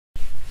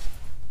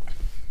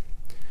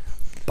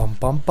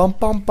bum bum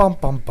bum bum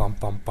bum bum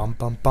bum bum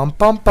bum bum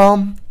bum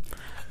bum.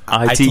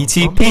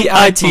 ITTP,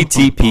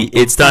 ITTP,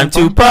 it's time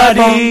to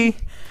party.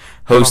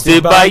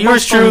 Hosted by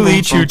yours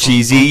truly, Chew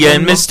Cheesy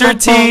and Mr.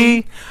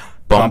 T.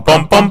 Bum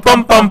bum bum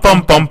bum bum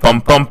bum bum bum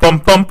bum bum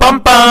bum bum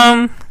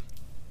bum.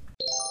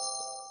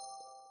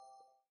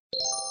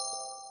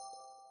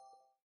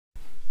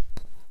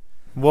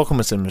 Welcome,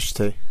 Mr.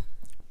 T.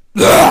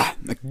 Ugh,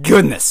 my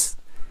goodness.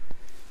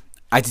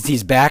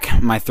 ITT's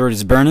back. My throat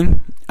is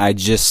burning.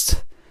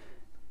 Mr.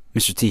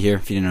 T here,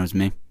 if you didn't know it's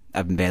me.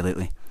 I've been bad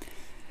lately.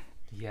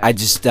 Yeah, I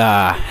just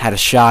had a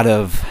shot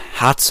of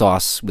hot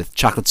sauce with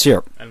chocolate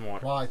syrup. And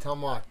water. Why? Tell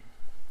him why.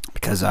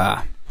 Because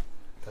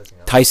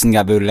Tyson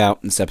got voted out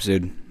in this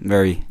episode.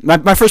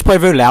 My first player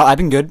voted out. I've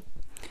been good.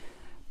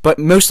 But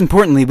most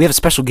importantly, we have a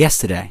special guest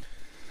today.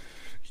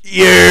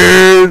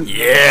 Yeah.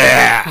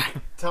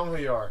 Tell him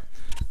who you are.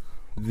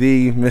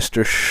 The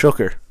Mr.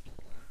 Shooker.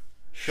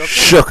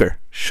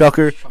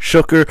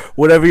 Shooker.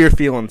 Whatever you're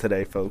feeling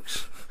today,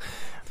 folks.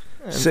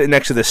 Sitting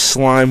next to this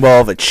slime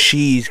ball of a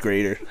cheese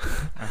grater.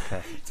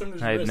 Okay.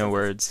 I have no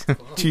words.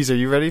 Cheese, are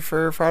you ready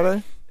for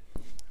Friday?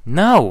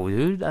 No,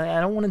 dude. I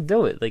don't want to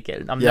do it. Like,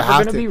 I'm You never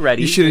have going to be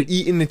ready. You should have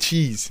eaten the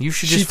cheese. You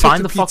should She just took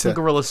find the pizza. fucking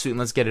gorilla suit and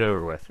let's get it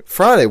over with.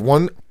 Friday,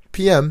 1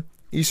 p.m.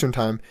 Eastern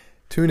Time.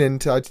 Tune in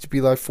to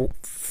ITTP Live.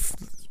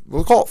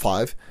 We'll call it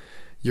 5.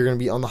 You're going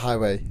to be on the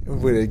highway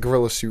with a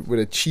gorilla suit with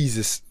a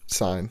cheeses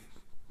sign.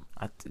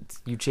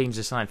 You changed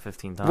the sign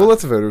 15 times. We'll let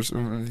the voters vote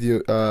on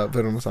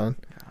the sign.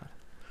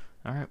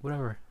 All right,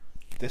 whatever.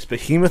 This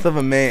behemoth of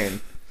a man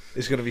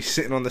is going to be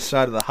sitting on the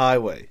side of the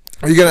highway.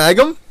 Are you going to egg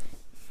them?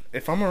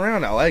 If I'm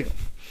around, I'll egg him.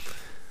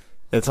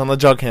 It's on the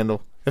jug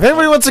handle. If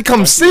anybody wants to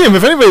come see him,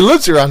 if anybody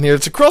lives around here,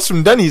 it's across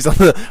from Denny's on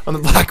the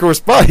Black Horse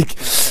Bike.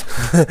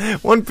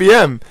 1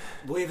 p.m.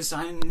 Will he have a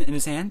sign in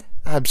his hand?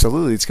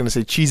 Absolutely. It's going to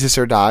say Jesus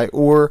or die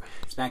or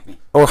Smack me.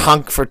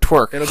 honk for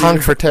twerk. It'll be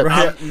Honk for tip.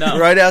 No.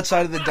 Right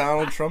outside of the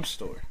Donald Trump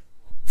store.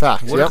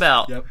 Facts. What Yep.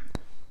 about Yep.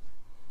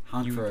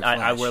 Honk for a I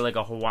flash. wear like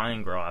a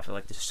Hawaiian bra. I feel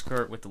like the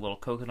skirt with the little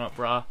coconut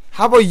bra.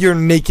 How about you're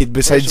naked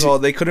besides First of all,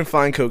 they couldn't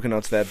find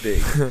coconuts that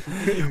big.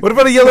 What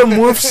about a yellow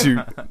morph suit?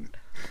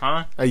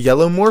 Huh? A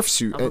yellow morph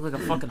suit. I look like a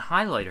fucking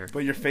highlighter.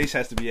 But your face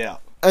has to be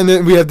out. And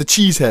then we have the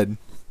cheese head.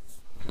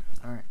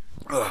 Alright.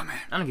 Oh, man.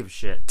 I don't give a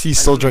shit. T's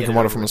I still just wanna drinking get it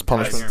water over from his with.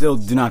 punishment. Still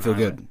do not feel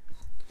good.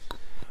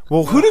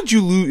 Well, who did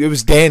you lose? It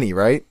was Danny,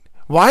 right?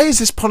 Why is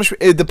this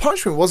punishment? The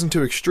punishment wasn't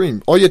too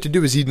extreme. All you had to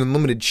do was eat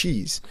unlimited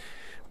cheese.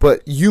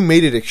 But you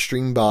made it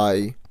extreme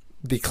by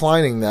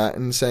declining that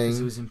and 'Cause it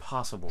saying... was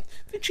impossible.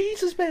 The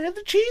cheese is bad.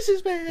 The cheese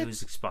is It bad.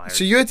 was expired.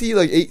 So you had to eat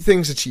like 8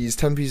 things of cheese,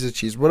 10 pieces of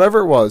cheese, whatever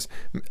it was.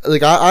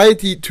 Like I had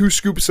to eat 2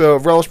 scoops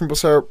of relish, maple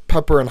syrup,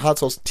 pepper, and hot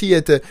sauce. T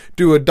had to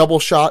do a double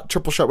shot,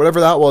 triple shot, whatever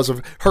that was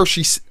of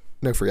Hershey's,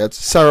 no free ads,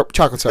 syrup,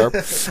 chocolate syrup,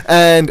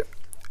 and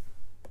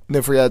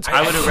no free ads.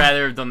 I would have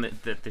rather have done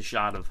the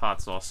shot of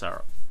hot sauce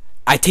syrup.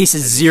 I tasted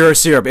zero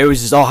syrup. It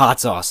was just all hot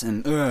sauce.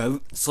 And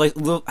it's like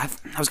I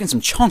was getting some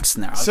chunks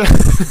in there.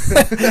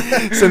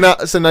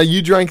 So now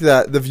you drank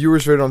that. The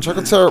viewers voted on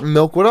chocolate syrup,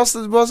 milk. What else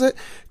was it?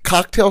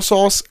 Cocktail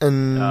sauce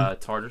and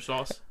Tartar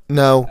sauce.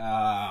 no.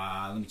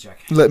 Let me check.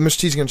 Let Mr.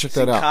 T's gonna check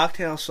that out.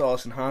 Cocktail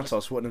sauce and hot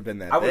sauce wouldn't have been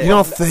that I bad. You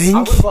don't think?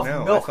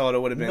 No, I thought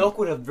it would have been. Milk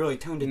would have really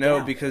toned it No,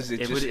 down. because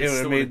it would still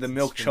have made the would've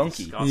milk been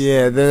chunky. disgusting.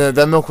 Yeah, then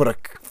that milk would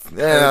have.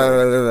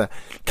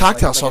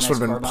 Cocktail Like a sauce nice would have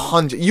been carbon?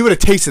 pungent. You would have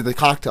tasted the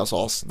cocktail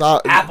sauce.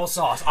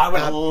 Applesauce. I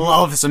would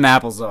love some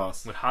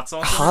applesauce. With hot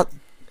sauce? Hot.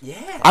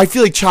 Yeah. I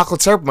feel like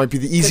chocolate syrup might be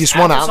the easiest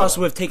one out. Applesauce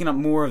would have taken up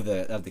more of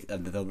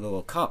the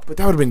little cup. But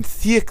that would have been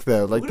thick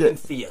though. Like It would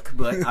have been that. thick,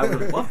 but I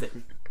would have loved it.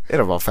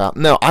 It'd have out.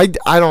 No, I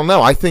don't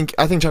know. I think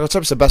chocolate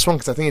syrup's the best one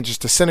because I think it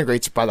just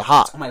disintegrates by the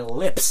hot. On my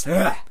lips.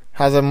 Ugh.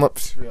 How's them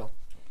lips feel?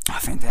 Oh,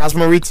 fantastic. How's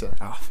Maritza?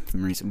 Oh,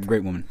 Marisa,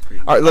 great woman.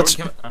 All right, let's.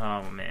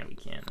 Oh man, we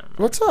can't. Never mind.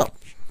 What's up?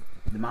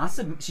 The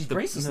Masa, she's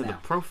braceless The now.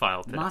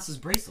 profile The pic. Masa's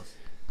braceless.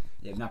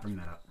 Yeah, not bringing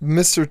that up.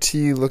 Mr.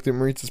 T looked at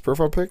Maritza's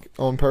profile pic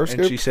on Periscope.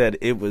 And she said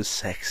it was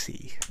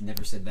sexy.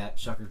 Never said that.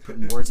 Shucker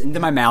putting words into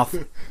my mouth.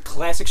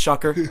 Classic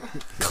Shucker.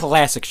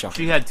 Classic Shucker.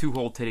 She had 2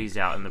 whole titties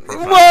out in the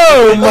profile.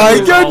 Whoa, pic. my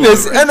You were all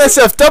goodness! over it.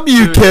 NSFW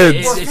Dude,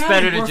 kids. It's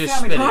better to we're just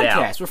family spit it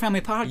out. podcast. We're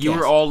family podcast. You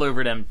were all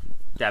over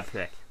that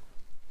pic.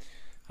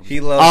 He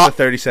loves the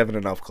 37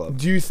 and up club.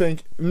 Do you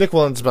think Nick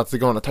Willen's about to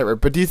go on a tightrope?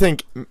 But do you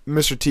think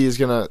Mr. T is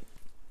gonna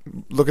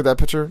look at that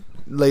picture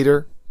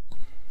later?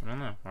 I don't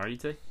know. Are you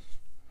T?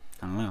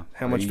 I don't know.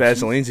 How Are much you-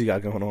 Vaseline's he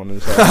got going on in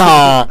his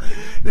house?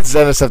 It's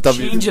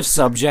NSFW. Change of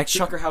subject.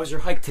 Shucker, how was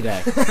your hike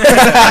today?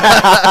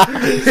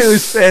 It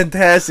was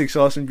fantastic.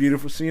 Saw some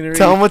beautiful scenery.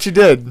 Tell him what you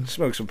did.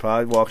 Smoked some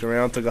pot, walked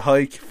around, took a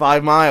hike,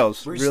 5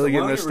 miles. Were you Really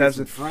still getting those alone, or were steps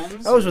you in. with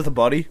friends? I was with a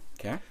buddy.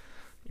 Okay.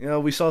 You know,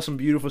 we saw some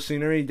beautiful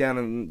scenery down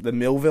in the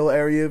Millville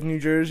area of New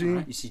Jersey.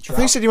 Alright, you see I trout.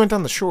 think you said you went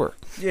down the shore.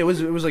 Yeah, it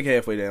was like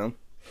halfway down.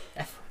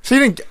 So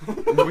you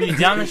didn't Were you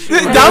down the street?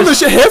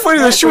 halfway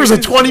to the shore is a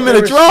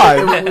 20-minute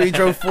drive. We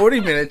drove 40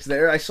 minutes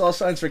there. I saw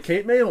signs for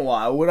Cape May.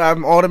 Wow, when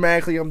I'm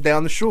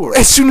down the shore.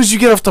 As soon as you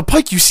get off the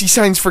pike, you see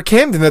signs for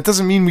Camden. That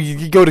doesn't mean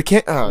you go to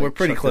Camden. We're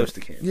pretty close to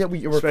Camden. Yeah,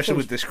 we're Especially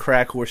close. with this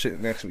crack horse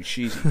sitting next to me,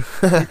 Cheesy.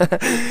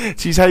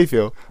 Jeez, how you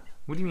feel?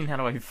 What do you mean? How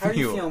do I How are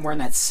you feel? feeling wearing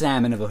that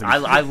salmon of a hoodie?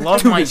 I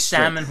love 2 my weeks straight.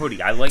 salmon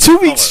hoodie. I like 2 the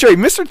weeks color. straight.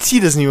 Mr. T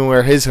doesn't even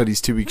wear his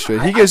hoodies 2 weeks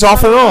straight. He goes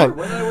off and on.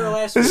 What did I wear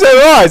last So week? do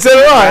I. So do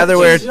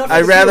I.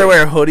 I'd rather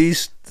wear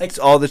hoodies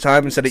all the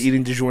time instead of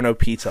eating DiGiorno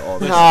pizza all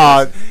the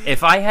time. Nah,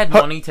 If I had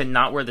money to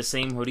not wear the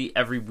same hoodie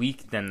every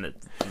week, then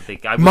I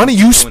wouldn't money be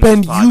you doing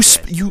spend, this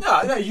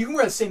podcast. No, you can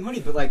wear the same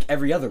hoodie, but like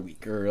every other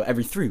week or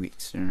every 3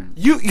 weeks.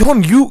 you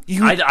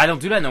I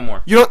don't do that no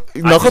more. you don't I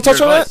knuckle took touch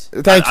your on that.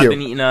 advice. Thank I've you.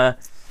 been eating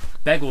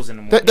bagels in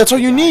the morning. That's all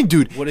you need,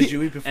 dude. What did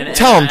you eat before? And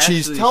Tell him, I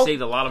Cheese. actually Tell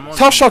saved a lot of money.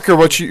 Shucker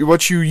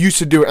what you used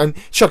to do, and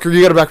Shucker,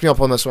 you got to back me up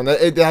on this one.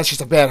 That's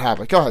just a bad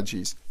habit. Go ahead,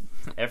 Cheese.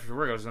 After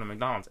work, I was going to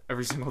McDonald's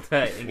every single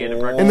day and getting a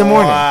breakfast. In the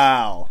morning.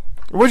 Wow.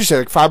 What'd you say?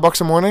 Like $5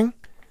 a morning?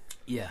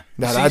 Yeah.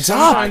 That See, adds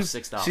up.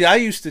 $6. See, I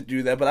used to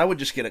do that, but I would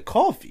just get a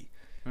coffee.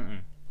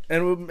 And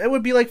it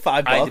would be like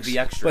 $5. I had to be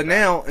extra but about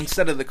now,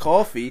 instead of the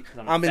coffee,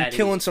 I'm a I'm in fat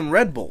killing idiot. some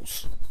Red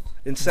Bulls.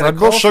 Instead Red of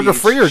Bull, coffee,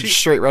 sugar-free or it's just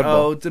straight Red Bull?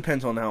 Oh, it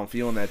depends on how I'm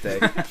feeling that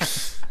day.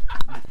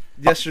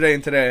 Yesterday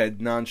and today I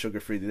had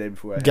non-sugar-free. The day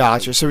before I had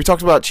Gotcha. So we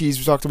talked about Cheese.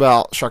 We talked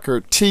about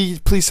Shucker. T,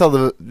 please tell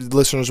the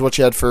listeners what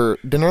you had for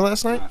dinner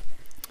last night.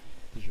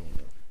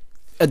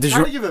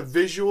 Try to give a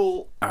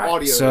visual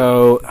audio.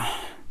 So,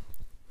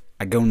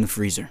 I go in the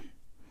freezer.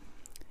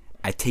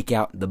 I take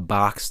out the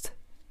boxed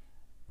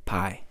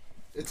pie.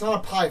 It's not a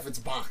pie if it's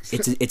boxed.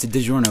 It's a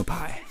DiGiorno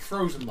pie.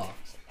 frozen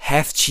box.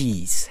 Half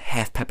cheese,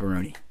 half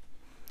pepperoni.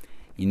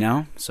 You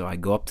know? So I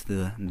go up to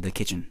the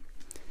kitchen.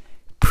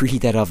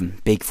 Preheat that oven.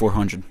 Bake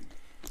 400.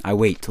 I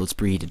wait till it's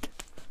preheated.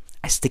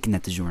 I stick in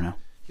that DiGiorno.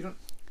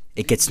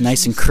 It gets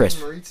nice and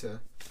crisp.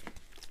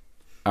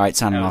 Alright,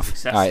 signing That was off.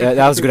 successful. Alright,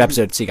 that was a good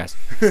episode. See you guys.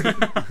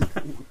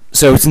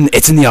 So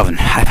it's in the oven.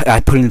 I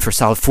put it in for a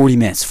solid 40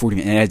 minutes. 40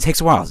 minutes. And it takes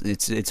a while.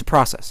 It's a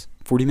process.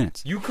 40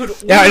 minutes. You could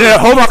Yeah,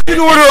 hold on. You can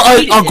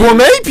order a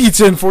gourmet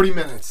pizza in 40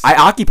 minutes. I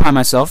occupy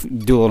myself,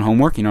 do a little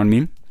homework, you know what I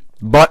mean?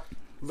 But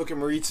Look at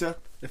Maritza.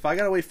 If I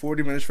gotta wait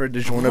 40 minutes for a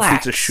DiGiorno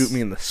Relax. pizza, shoot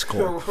me in the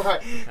skull.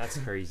 Right. That's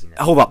crazy.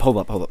 Now. hold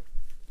up.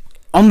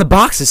 On the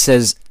box it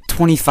says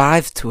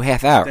 25 to a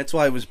half hour. That's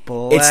why it was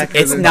black.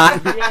 It's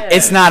not Yeah.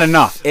 it's not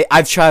enough.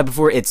 I've tried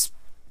before. It's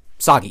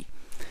soggy.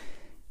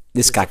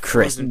 This got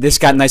crisp. frozen This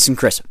got nice and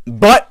crisp.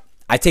 But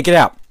I take it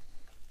out,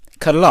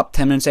 cut it up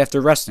 10 minutes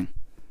after resting.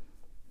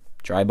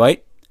 Dry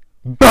bite,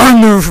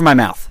 burn the roof of my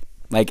mouth.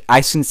 Like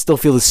I can still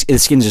feel the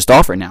skin's just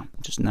off right now,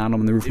 just not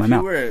on the roof of If my you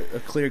mouth. were a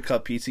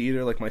clear-cut pizza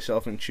eater like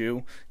myself and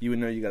Chew, you would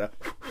know you gotta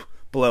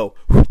blow.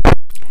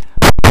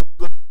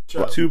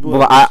 Two blows.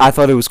 Well, I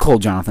thought it was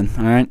cold, Jonathan.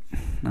 All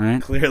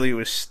right. Clearly, it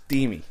was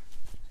steamy.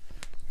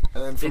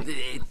 And then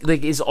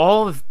Like, is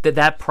all of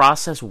that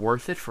process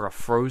worth it for a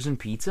frozen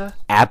pizza?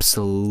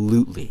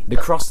 Absolutely. The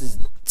crust is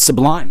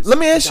sublime. let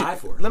me ask To you. die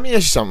for. Let me ask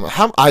you something.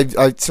 How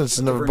I since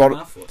I never Burn bought your it.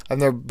 mouth for it. I've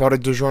never bought a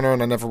DiGiorno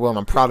and I never will, and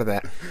I'm proud of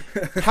that.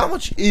 How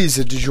much is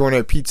a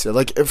DiGiorno pizza?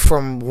 Like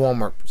from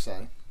Walmart, per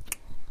se.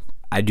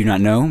 I do not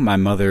know. My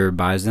mother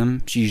buys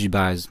them. She usually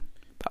buys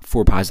about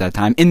 4 pies at a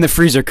time. In the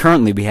freezer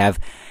currently we have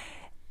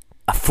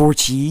a 4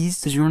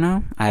 cheese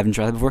DiGiorno. I haven't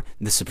tried that before.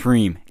 The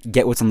Supreme.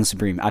 Get what's on the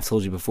Supreme. I've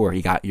told you before.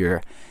 You got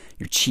your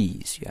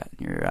cheese. You got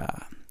your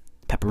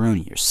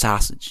pepperoni, your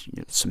sausage,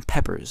 some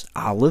peppers,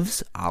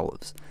 olives,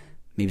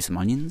 maybe some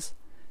onions.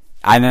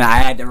 And then I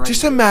had to write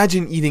Just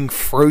imagine eating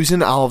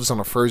frozen olives on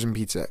a frozen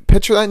pizza.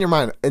 Picture that in your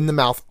mind, in the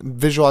mouth.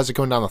 Visualize it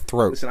going down the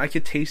throat. Listen, I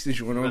could taste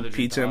DiGiorno Rather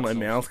pizza in my than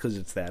mouth because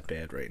it's that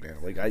bad right now.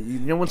 Like, you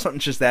know when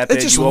something's just that bad,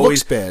 It just you looks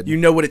always bad. You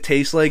know what it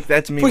tastes like.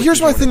 That's me. But with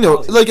here's my DiGiorno. thing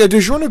though. Like a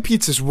DiGiorno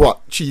pizza is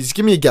what? Cheese.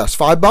 Give me a guess.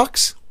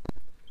 $5?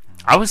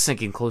 I was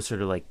thinking closer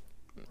to like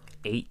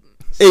 8.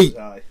 8.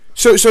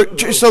 So let's say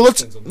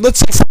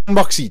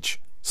 $7 each.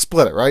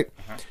 Split it, right?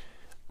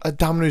 A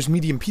Domino's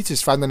medium pizza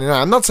is $5.99.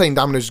 I'm not saying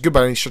Domino's is good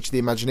by any stretch of the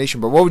imagination,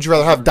 but what would you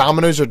rather have,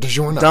 Domino's or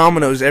DiGiorno?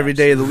 Domino's every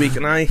day of the week,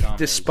 and I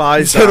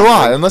despise. So do Domino's.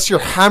 I. Unless you're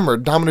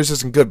hammered, Domino's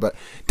isn't good, but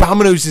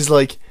Domino's is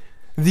like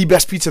the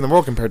best pizza in the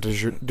world compared to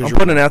DiGiorno. I'm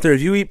putting it out there.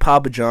 If you eat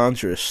Papa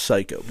John's, you're a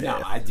psychopath. No,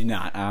 I do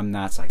not. I'm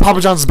not psychotic. Papa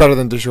John's is better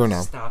than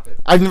DiGiorno. Stop it.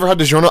 I've never had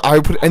DiGiorno. I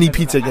would put any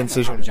pizza against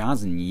Papa DiGiorno.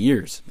 John's in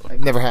years.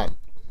 I've never had.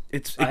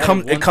 It I had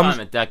comes. one It comes.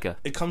 time at Decca.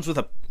 It comes with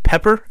a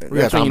pepper. And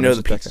Yeah, that's when you know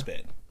Domino's the is pizza's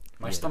bad.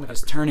 My stomach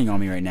is turning on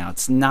me right now.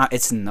 It's not.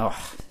 It's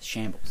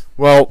shambles.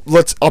 Well,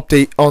 let's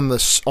update on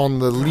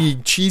the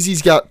league.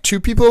 Cheesy's got 2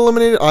 people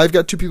eliminated. I've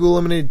got 2 people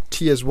eliminated.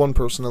 T has 1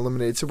 person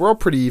eliminated. So we're all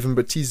pretty even,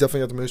 but T's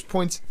definitely got the most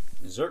points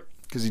Dessert.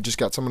 because he just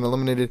got someone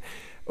eliminated.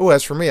 Oh,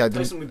 as for me, I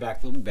Tyson didn't. will be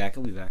back. He'll be back.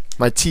 He'll be back.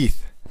 My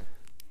teeth.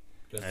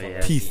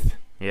 Yeah. Teeth.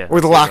 Yeah.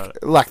 Or the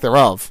lack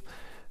thereof.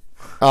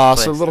 So a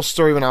Place. little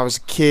story when I was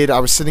a kid, I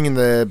was sitting in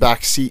the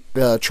back seat,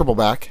 the triple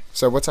back.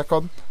 So what's that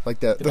called? Like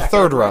the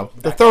third row.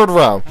 The third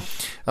row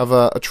of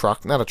a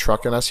truck, not a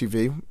truck, an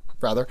SUV.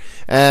 rather,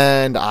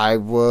 and I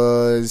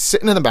was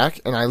sitting in the back,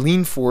 and I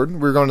leaned forward. We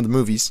were going to the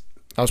movies.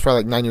 I was probably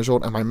like 9 years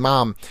old, and my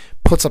mom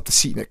puts up the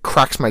seat, and it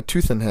cracks my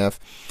tooth in half.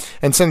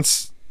 And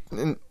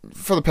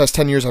for the past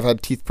 10 years, I've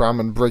had teeth problem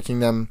and breaking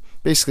them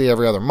basically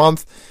every other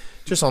month,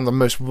 just on the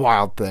most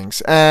wild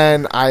things.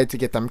 And I had to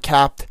get them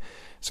capped.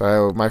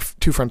 So my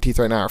two front teeth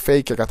right now are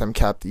fake. I got them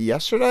capped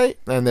yesterday,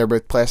 and they're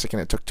both plastic,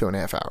 and it took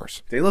 2.5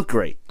 hours. They look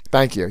great.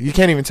 Thank you. You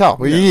can't even tell.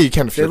 Well, you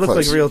can if They you're look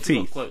close. like real It's a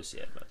little teeth. close,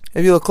 yeah, but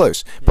If you look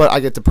close. But I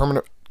get the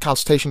permanent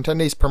consultation 10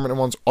 days, permanent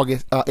ones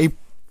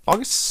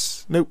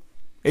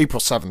April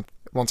 7th,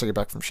 once I get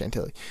back from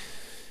Chantilly.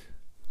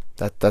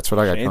 That's what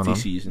I got going Shanty on.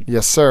 season.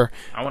 Yes, sir.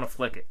 I want to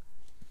flick it.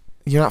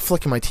 You're not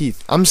flicking my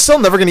teeth. I'm still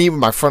never going to eat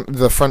with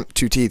the front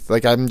two teeth.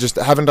 Like, I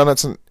haven't done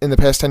it in the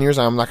past 10 years,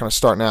 and I'm not going to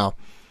start now.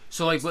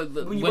 So like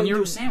When you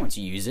do a sandwich,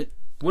 you use it.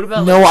 what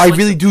about No, like, I like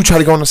really do try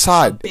to go on the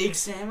side. Big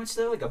sandwich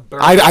though, like a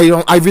burger.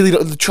 I really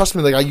don't. Trust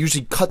me, like, I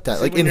usually cut that,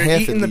 like, when in you're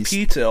half eating at the least.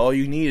 pizza, all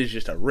you need is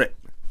just a rip.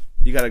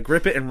 You gotta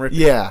grip it and rip it.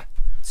 Yeah.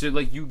 So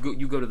like you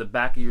go to the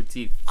back of your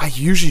teeth. I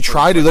usually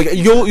try to, like,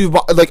 you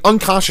like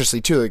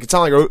unconsciously too. Like, it's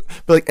not like,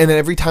 but like, and then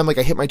every time like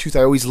I hit my tooth,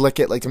 I always lick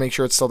it, like, to make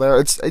sure it's still there.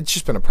 It's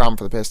just been a problem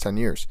for the past 10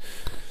 years.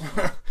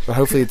 But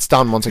hopefully it's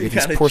done once I get You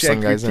these gotta porcelain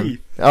check your guys in.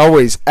 teeth.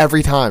 Always,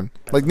 every time.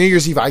 Like New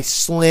Year's Eve, I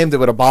slammed it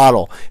with a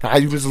bottle, and I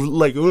was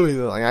like,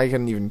 "Ooh," like I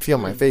couldn't even feel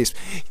my face.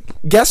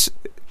 Guess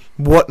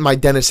what my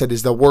dentist said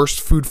is the worst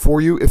food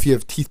for you if you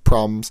have teeth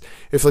problems.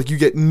 If like you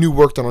get new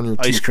work done on your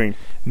Ice teeth. cream.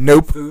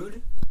 Nope.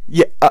 Food.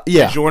 Yeah.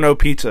 Yeah. Giorno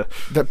pizza.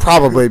 That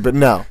probably, but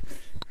no.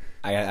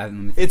 I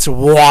It's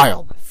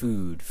wild.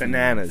 food.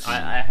 Bananas.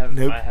 I have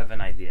Nope. I have an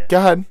idea. Go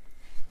ahead.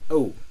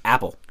 Oh,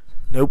 apple.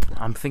 Nope.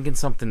 I'm thinking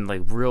something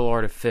like real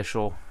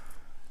artificial.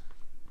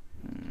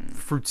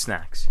 Fruit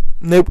snacks.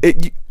 Nope.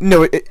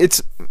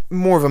 It's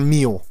more of a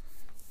meal.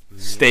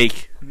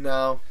 Steak.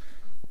 No.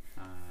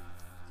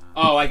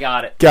 Oh, I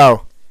got it.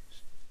 Go.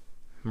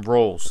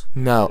 Rolls.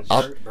 No.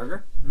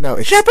 Burger. No.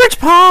 It's Shepherd's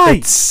pie.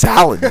 It's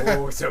salad.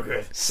 Oh, so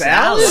good.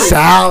 Salad.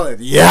 Salad.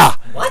 Yeah.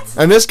 What?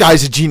 And this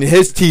guy's a genius.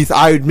 His teeth,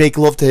 I would make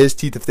love to his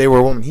teeth if they were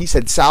a woman. He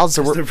said salads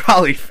are. They're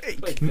probably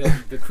fake. Like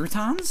the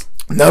croutons?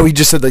 No, he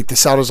just said like the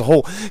salad as a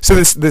whole. So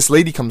this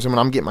lady comes in when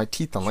I'm getting my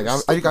teeth done. Like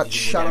I got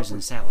shut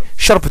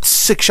up with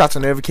 6 shots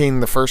of Novocaine in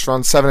the first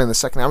run, 7 in the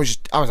second. I was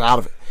out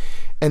of it.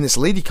 And this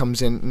lady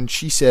comes in and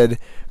she said,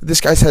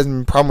 this guy's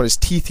having a problem with his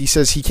teeth. He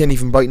says he can't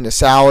even bite into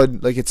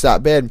salad. Like, it's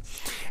that bad.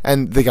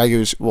 And the guy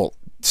goes, well,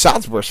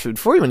 salad's worse food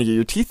for you when you get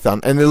your teeth done.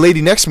 And the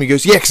lady next to me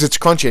goes, yeah, because it's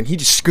crunchy. And he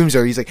just screams at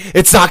her. He's like,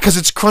 it's not because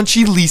it's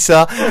crunchy,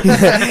 Lisa.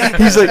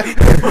 He's like,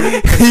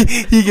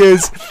 he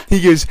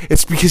goes,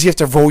 it's because you have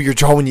to roll your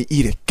jaw when you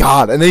eat it.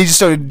 God. And then he just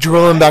started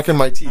drilling back in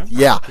my teeth.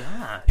 Yeah.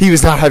 God. He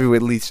was not happy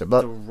with Lisa.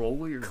 But To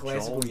roll your jaw.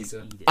 and eat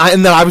it.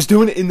 and then I was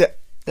doing it in the.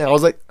 And I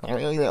was like, I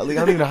don't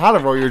even know how to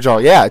roll your jaw.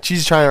 Yeah,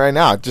 she's trying it right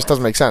now. It just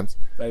doesn't make sense.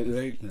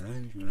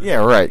 Yeah,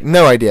 right.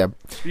 No idea.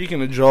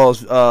 Speaking of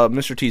jaws,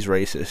 Mr. T's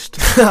racist.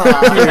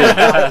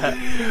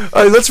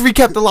 All right, let's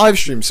recap the live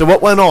stream. So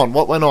what went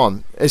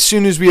on? As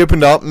soon as we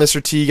opened up,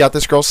 Mr. T got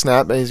this girl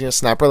snap, and he's going to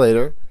snap her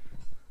later.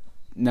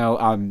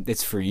 No,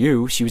 it's for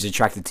you. She was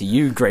attracted to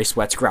you, Gray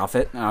Sweats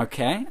Growfit.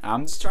 Okay,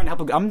 I'm just trying to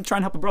help. I'm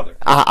trying to help a brother.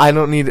 I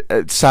don't need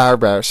Sarah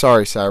Bauer.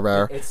 Sorry, Sarah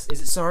Bauer. Is it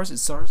SARS?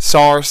 It's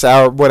SARS.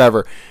 Sour,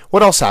 whatever.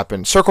 What else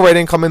happened? Circle Ray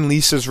didn't come in.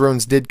 Lisa's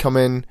runes did come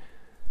in.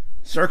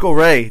 Circle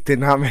Ray did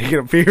not make an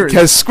appearance.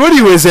 Because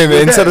Squiddy was in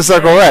it instead of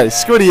Circle Ray.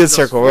 Squiddy is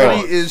Circle Ray Ray.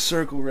 is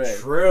Circle Ray.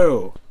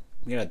 True.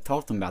 We gotta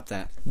talk to him about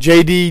that.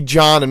 JD,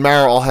 John, and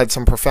Mara all had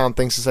some profound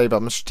things to say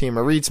about Mr. T and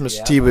Maritz. Mr.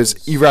 Yeah, T was that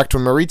was- erect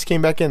when Maritz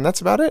came back in.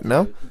 That's about it,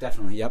 no?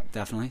 Definitely. Yep.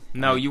 Definitely.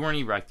 No, you weren't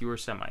erect. You were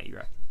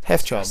semi-erect.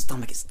 Half My chub.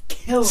 stomach is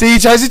killing. See, he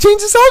tries to change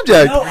the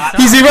subject. No,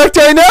 He's erect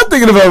right now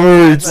thinking about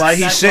Maritz. Why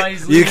That's why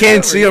he's you leaning can't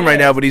over, see him right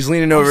yeah. now, but he's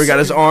leaning over. He got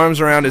his arms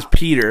around his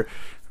Peter,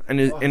 and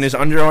his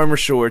Under Armour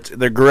shorts.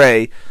 They're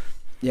gray,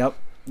 Yep.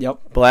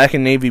 black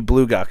and navy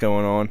blue got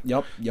going on.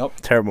 Yep.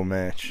 Terrible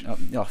match.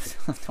 No.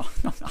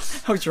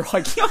 I was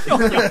wrong.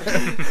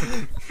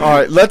 All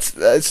right, let's,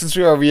 since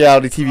we're a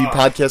reality TV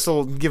podcast,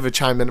 we'll give a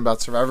chime in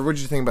about Survivor. What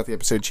did you think about the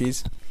episode,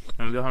 Cheese?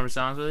 Want me to go 100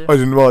 songs with you? I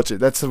didn't watch it.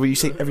 That's what you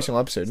say every single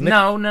episode. Nick?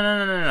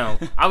 No.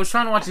 I was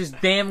trying to watch this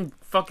damn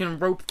fucking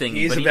rope thing.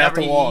 He's but he about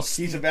never, to walk.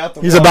 he- He's about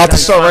to He's walk. about to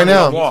start right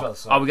now. Walk.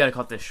 Oh, we gotta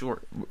cut this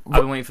short.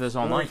 I've been waiting for this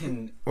all night.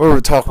 We'll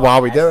talk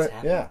while we do it.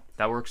 Yeah.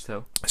 That works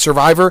too.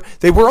 Survivor,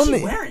 they were on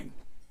the... wearing?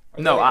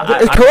 No,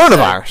 It's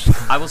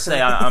coronavirus. I will say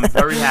I'm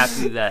very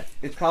happy that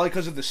It's probably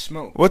because of the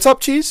smoke. What's up,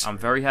 Cheese? I'm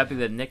very happy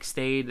that Nick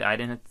stayed. I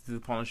didn't have to do the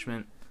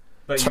punishment.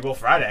 But you will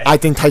Friday. I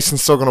think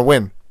Tyson's still going to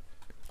win.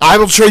 I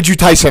will trade you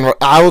Tyson.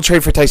 I will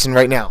trade for Tyson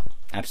right now.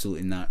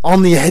 Absolutely not.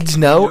 On the edge,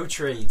 No no.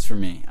 trades for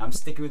me. I'm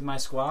sticking with my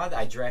squad.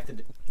 I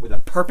drafted with a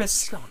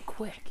purpose. Going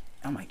quick.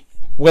 Oh my.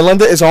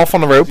 Willinda is off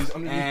on the rope. He's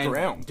underneath the And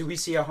ground. do we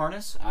see a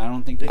harness? I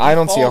don't think. I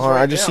don't see a Falls horn. I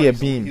right just down. see a He's-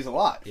 beam. He's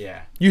alive.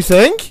 Yeah. You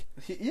think?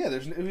 Yeah,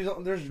 there's Now-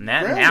 ground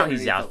now underneath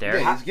he's out him. there.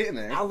 Yeah, he's getting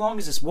there. How long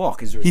is this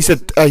walk? Is there?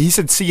 a He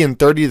said see in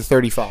 30 to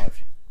 35.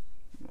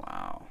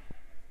 Wow.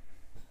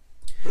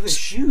 What are the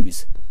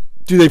shoes?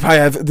 Do they probably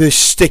have this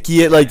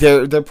sticky? Like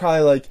they're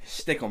probably like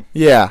Stick 'em.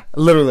 yeah,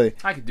 literally.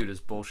 I could do this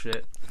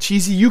bullshit.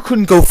 Cheesy, you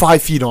couldn't go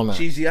 5 feet on that.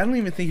 Cheesy, I don't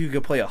even think you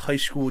could play a high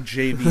school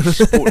JV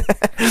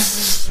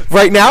sport.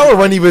 Right now, or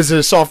when he was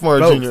a sophomore or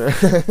Both.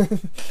 junior?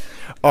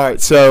 All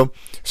right, so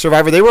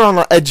Survivor, they were on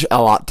the edge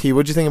a lot. T,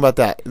 what'd you think about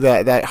that?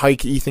 That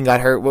hike, Ethan got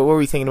hurt. What were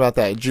you thinking about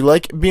that? Did you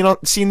like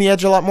seeing the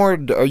edge a lot more?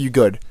 Or are you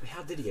good?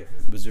 How did he get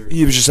hurt? Was there?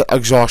 He was just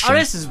exhaustion. Oh,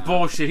 this is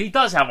bullshit. He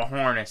does have a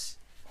harness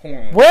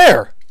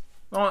Where?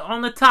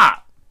 on the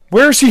top.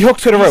 Where is he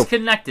hooked to the He's rope?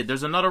 connected.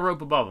 There's another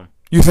rope above him.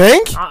 You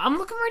think? I'm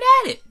looking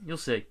right at it. You'll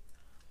see.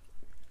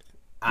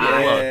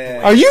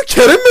 Yeah. Are you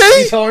kidding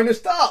me? He's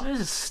harnessed up. This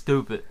is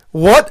stupid.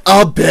 What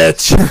a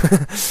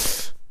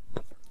bitch.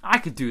 I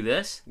could do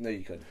this. No,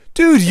 you couldn't.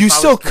 Dude, you I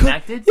still was could.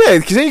 connected? Yeah,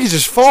 because then you could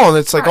just fall and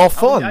it's like all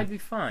fun. I'd be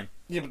fine.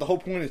 Yeah, but the whole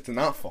point is to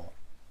not fall.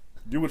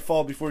 You would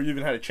fall before you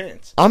even had a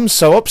chance. I'm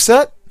so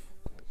upset.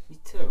 Me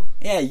too.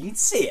 Yeah, you can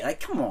see it. Like,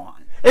 come on.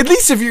 At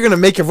least if you're going to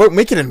make a rope,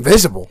 make it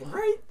invisible.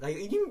 Right?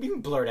 Like, you can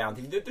blur it out.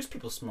 There's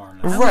people smart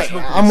enough. Right,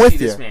 hoping to I'm see with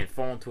this you. man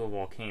fall into a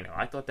volcano.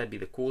 I thought that'd be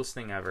the coolest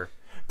thing ever.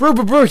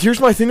 Bro, here's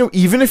my thing though.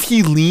 Even if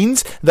he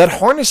leans, that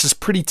harness is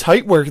pretty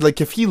tight where, like,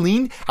 if he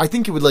leaned, I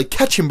think it would, like,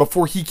 catch him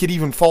before he could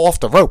even fall off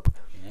the rope.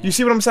 You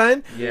see what I'm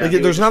saying? Yeah. Like, He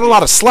there's not a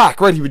lot of slack,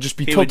 right? He would just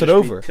be He would tilted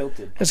just be over.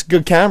 tilted. That's a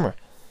good camera.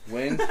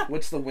 Wind?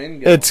 What's the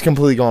wind going? It's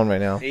completely gone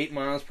right now. 8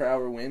 miles per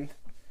hour wind.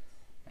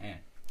 Man.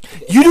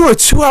 You do a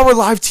 2-hour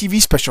live TV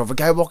special of a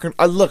guy walking.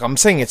 Look, I'm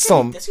saying it's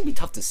still. That's gonna be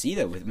tough to see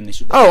though when they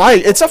shoot.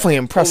 It's definitely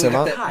impressive.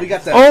 Huh? We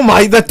got that. Oh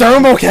my, the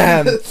thermal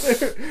can.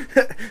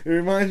 It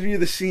reminds me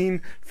of the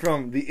scene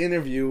from the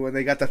interview when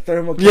they got the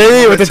thermal.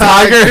 Yeah, with the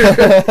tiger.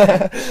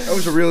 That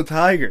was a real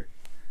tiger.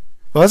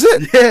 Was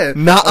it? Yeah.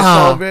 Nuh-uh. I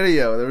saw a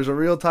video. There was a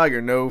real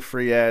tiger. No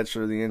free ads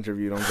for the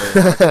interview. Don't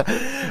go.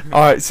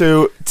 All right,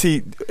 so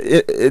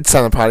it's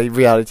on the potty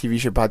reality TV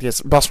show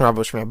podcast. Boston Rob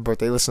wishing me happy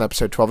birthday. Listen to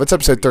episode 12. It's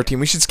episode 13.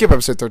 We should skip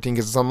episode 13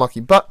 because it's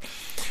unlucky. But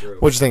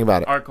what'd you think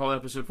about it? Art call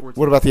episode 14.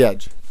 What about the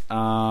edge?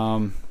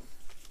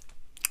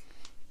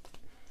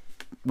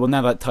 Well,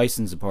 now that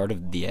Tyson's a part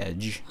of the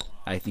Edge,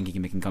 I think he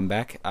can make him come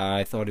back.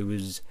 I thought it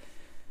was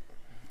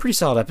a pretty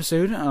solid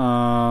episode.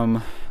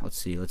 Let's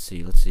see.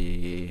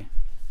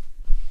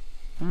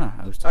 I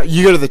don't know.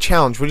 You go to the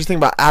challenge. What do you think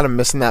about Adam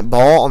missing that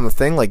ball on the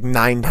thing like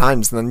 9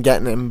 times and then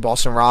getting it in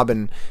Boston Rob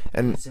and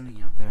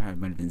zoning out there. I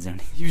might have been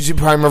zoning. usually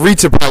probably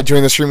Maritza probably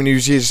during the stream and he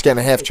was just getting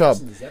a half chub.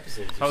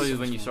 Probably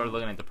when you started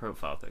looking at the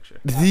profile picture.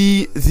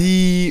 The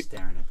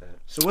Staring at that.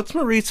 So what's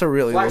Maritza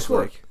really Black look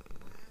squirrel. like?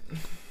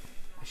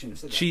 I shouldn't have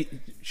said that. She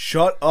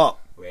shut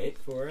up. Wait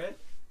for it.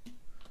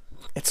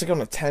 it's like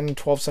on a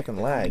 10-12 second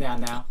lag.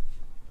 Down now.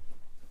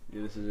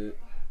 Yeah, this is it.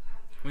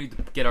 We need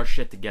to get our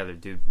shit together,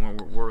 dude.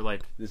 We're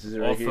like This is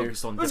it all right here.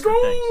 focused on different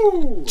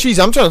things.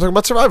 Jeez, I'm trying to talk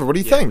about Survivor. What do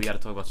you Yeah, think? we got to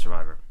talk about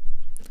Survivor.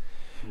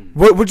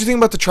 What'd you think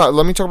about the tribal?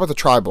 Let me talk about the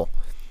tribal.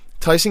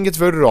 Tyson gets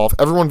voted off.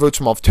 Everyone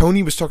votes him off.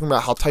 Tony was talking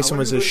about how Tyson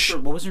was a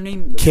What was her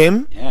name?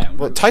 Kim? Yeah.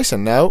 Well,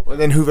 Tyson, no. And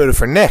then who voted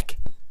for Nick?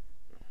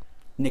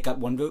 Nick got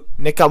 1 vote.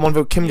 Nick got 1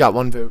 vote. Kim got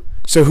 1 vote.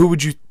 So who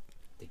would Would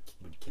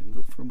Kim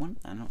vote for 1?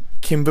 I don't know.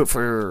 Kim vote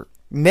for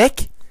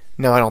Nick?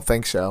 No, I don't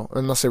think so.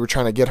 Unless they were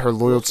trying to get her Who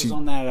else loyalty. was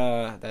on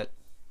that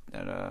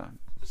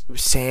It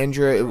was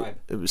Sandra.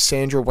 It was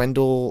Sandra,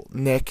 Wendell,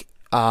 Nick,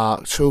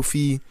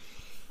 Sophie,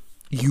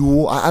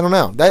 Yule. I don't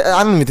know.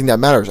 I don't even think that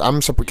matters.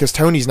 I'm surprised because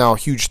Tony's now a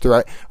huge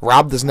threat.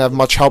 Rob doesn't have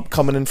much help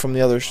coming in from the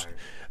others.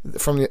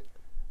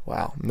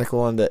 Wow,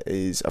 Nicolanda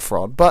is a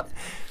fraud. But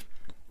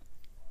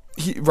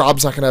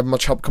Rob's not going to have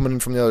much help coming in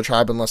from the other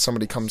tribe unless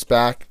somebody comes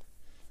back.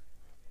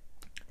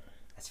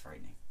 That's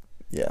frightening.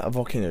 Yeah, a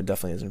volcano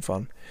definitely isn't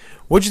fun.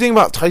 What'd you think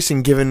about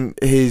Tyson giving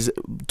his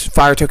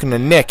fire token to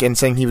Nick and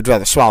saying he would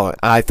rather swallow it?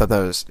 I thought that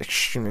was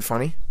extremely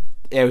funny.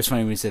 Yeah, it was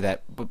funny when you said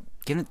that. But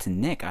giving it to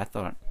Nick, I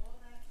thought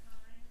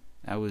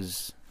that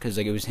was because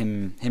like it was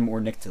him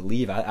or Nick to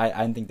leave. I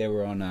didn't think they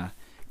were on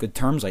good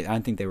terms. Like I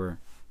didn't think they were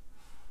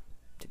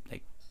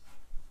like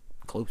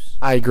close.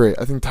 I agree.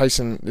 I think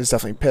Tyson is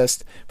definitely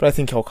pissed, but I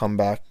think he'll come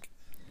back.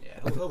 Yeah,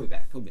 he'll be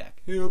back. He'll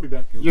be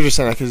back. You're just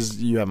saying that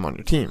because you have him on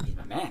your team. He's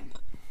my man.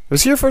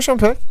 Was he your first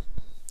round pick?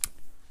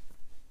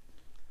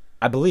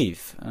 I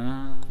believe.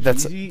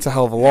 That's Easy. it's a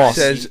hell of a loss.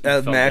 Says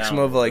a fell maximum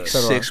down of like a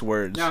little bit. 6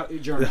 words No, the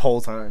Jeremy.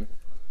 whole time.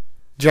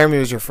 Jeremy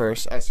was your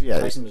first. I see. Yeah,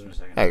 Tyson was my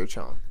second. you're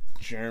chilling.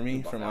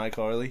 Jeremy from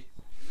iCarly.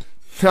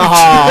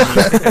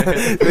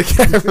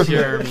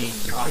 Jeremy.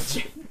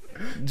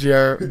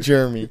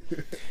 Jeremy.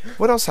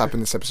 What else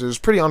happened this episode? It was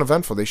pretty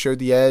uneventful. They showed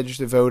the edge,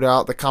 the vote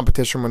out, the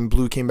competition when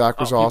Blue came back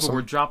was People awesome.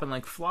 were dropping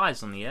like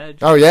flies on the edge.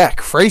 Oh yeah,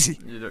 crazy.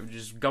 They're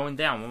just going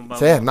down one by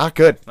Yeah, one. not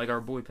good. Like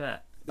our boy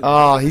Pat.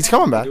 He's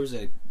coming back. There was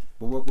a.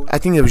 I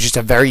think it was just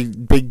a very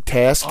big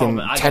task Oh, and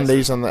but I 10 got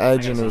days something. on the edge,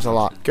 I got and it was a something.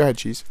 lot. Go ahead,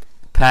 Cheese.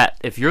 Pat,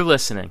 if you're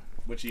listening,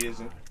 Which he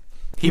isn't.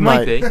 he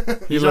might be. He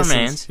He's our listens.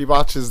 man. He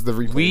watches the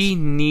replays. We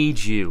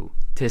need you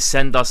to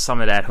send us some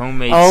of that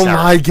homemade Oh syrup.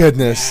 my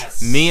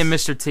goodness. Me and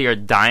Mr. T are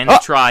dying to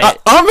try it.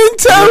 I'm in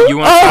town. You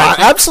wanna try it?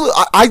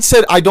 Absolutely. I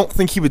said I don't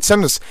think he would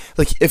send us.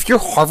 Like, if you're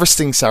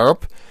harvesting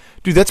syrup,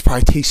 Dude, that's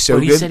probably tastes so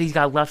But he good. said he's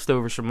got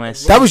leftovers from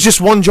last That was just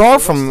one jar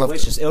from.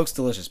 delicious. It looks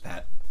delicious,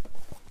 Pat.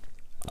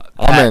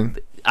 I'm in.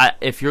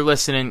 If you're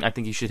listening, I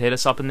think you should hit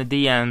us up in the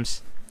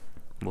DMs.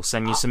 We'll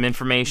send you some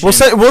information.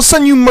 We'll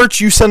send you merch.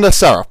 You send us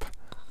syrup.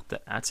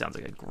 That sounds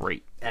like a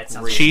great.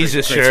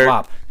 Jesus Great shirt.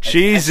 swap.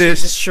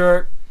 Jesus.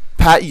 shirt.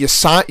 Pat,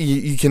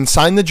 you can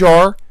sign the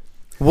jar.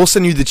 We'll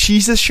send you the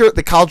cheeses shirt,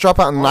 the college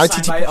dropout, and an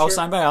ITT. All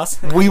signed by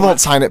us. We won't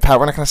sign it, Pat.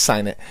 We're not going to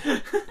sign it.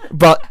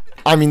 But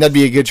I mean, that'd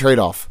be a good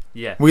trade-off.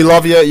 Yeah. We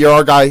love you. You're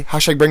our guy.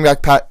 Hashtag bring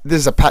back Pat. This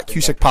is a Pat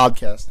Cusick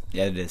podcast.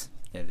 Yeah, it is.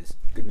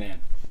 Good man.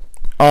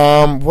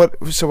 What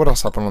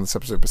else happened on this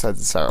episode besides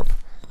the syrup?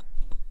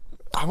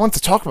 I want to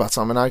talk about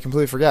something and I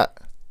completely forget.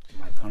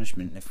 My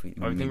punishment, I think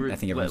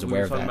everyone's we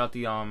aware were of talking that. about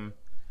the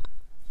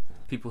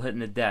people hitting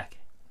the deck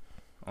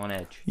on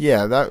edge.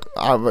 Yeah, that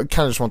I kind of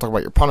just want to talk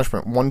about your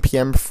punishment. 1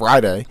 p.m.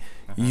 Friday,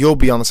 you'll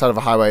be on the side of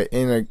a highway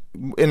in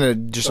a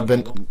just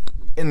event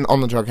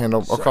on the jug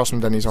handle across from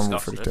Denny's on Route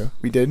Discuss 42. this.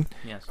 We did.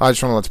 Yes. I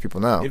just want to let the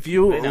people know. If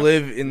you I know.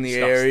 live in the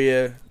Disgusting.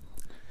 area,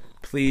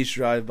 please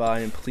drive by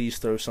and please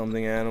throw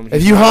something at him.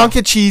 If you honk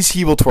at cheese,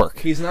 he will twerk.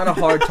 He's not a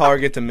hard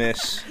target to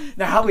miss.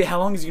 Now, how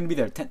long is he going to be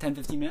there? 10,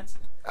 15 minutes?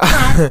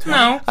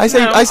 No. I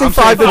say I'm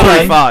 5 to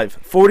saying 10. 45.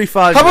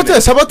 45 How about minutes.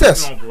 this? How about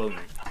this?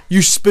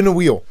 You spin a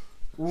wheel.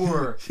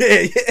 Or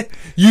Yeah.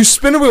 You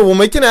spin a wheel. We'll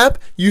make an app.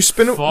 You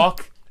spin a.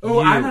 Fuck.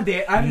 Oh, you. I'm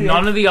the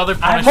None of the other.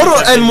 Hold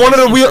on, and one of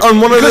the wheel on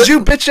one of Because the you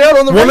bitch out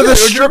on the one of the regular,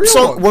 strips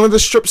you're on real. one of the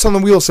strips on the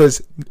wheel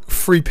says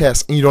free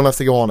pass, and you don't have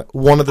to go on it.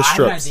 One of the I have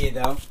an strips.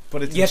 idea, though.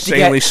 But it's You have to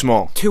insanely get-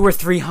 small. 2 or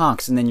 3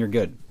 honks, and then you're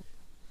good.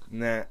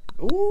 Nah.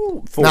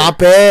 Ooh. 4. Not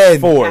bad. You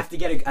 4. have to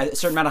get a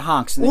certain amount of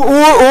honks. And Or,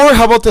 then or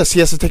how about this?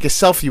 He has to take a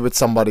selfie with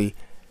somebody.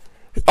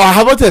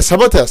 How about this? How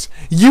about this?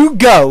 You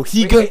go.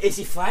 He go. Is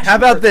he flashing? How or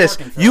about this?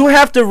 twerking for You us?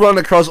 have to run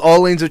across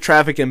all lanes of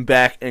traffic and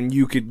back, and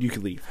you could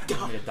leave.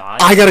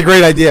 I got a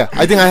great idea.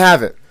 I think I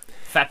have it.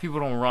 Fat people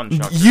don't run.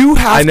 Chuck. You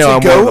have I know, to I'm one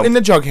of go them. in the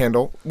jug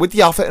handle with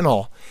the outfit and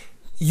all.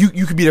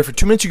 You could be there for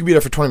 2 minutes. You could be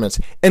there for 20 minutes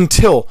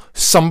until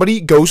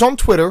somebody goes on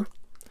Twitter,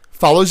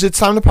 follows It's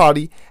Time to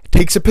Potty,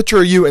 takes a picture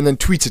of you, and then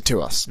tweets it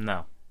to us.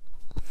 No.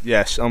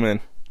 Yes, I'm in.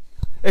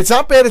 It's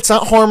not bad. It's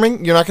not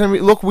harming. You're not going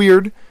to look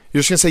weird. You're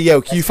just going to say,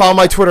 yo, can you follow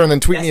my Twitter and then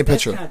tweet me a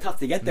picture? That's kind of tough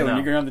to get there No. when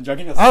you're going around the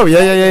jugging. Oh,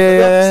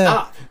 yeah.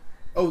 Stop.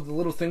 Oh, the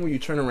little thing where you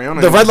turn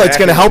around. The red light's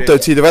going to help, though,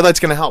 T. The red light's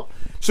going to help.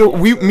 So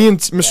me and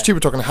Mr. T were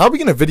talking, how are we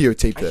going to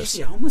videotape I used to this?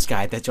 see a homeless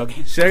guy at that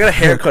jugging. See, I got a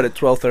haircut at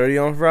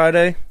 12:30 on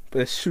Friday,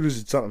 but as soon as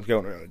it's on, I'm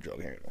going around a jug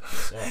handle.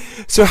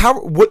 So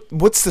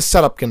what's the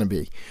setup going to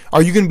be?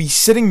 Are you going to be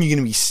sitting? Are you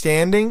going to be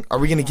standing? Are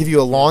we going to give you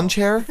a lawn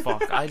chair?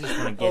 Fuck. I just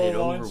want to get it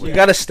over You with.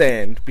 gotta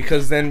stand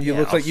because then you Yeah,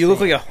 look like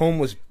I'll a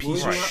homeless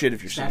piece of shit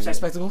if you're Snapchat sitting.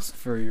 spectacles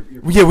for your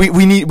Yeah, we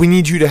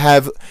need you to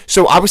have.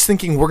 So I was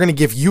thinking we're going to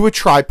give you a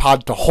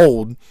tripod to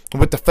hold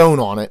with the phone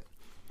on it,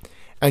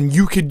 and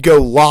you could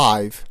go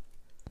live.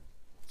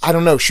 I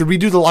don't know. Should we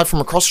do the live from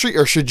across the street,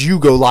 or should you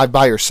go live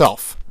by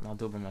yourself? I'll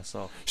do it by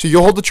myself. So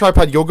you'll hold the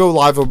tripod, you'll go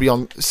live, it'll be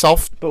on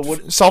But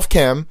what? self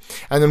cam,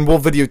 and then we'll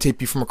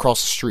videotape you from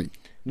across the street.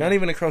 Not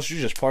even across the street,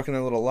 just park in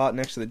that little lot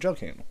next to the jug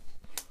handle.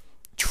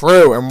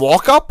 True, and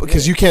walk up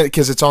because you can't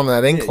because it's on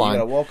that Yeah, you incline.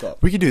 gotta walk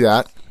up We could do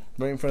that.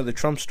 right in front of the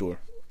Trump store.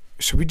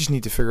 So we just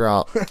need to figure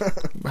out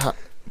how,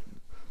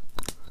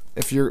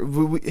 if you're.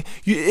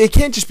 It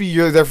can't just be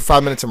you're there for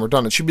 5 minutes and we're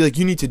done. It should be like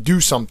you need to do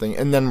something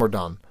and then we're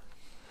done.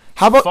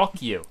 How about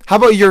Fuck you. how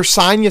about your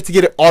sign? You have to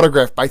get it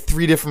autographed by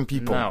 3 different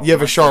people. No, you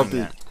have a I'm not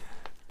doing Sharpie. that.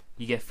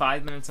 You get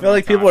 5 minutes. I feel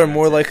like people are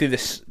more likely to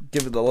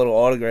give it a little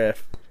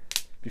autograph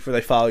before they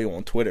follow you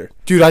on Twitter.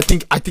 Dude, I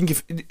think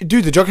if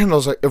the jug handle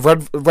is like a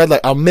red light,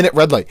 a minute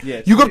red light.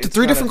 Yeah, you go up to it's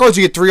 3 not different cars,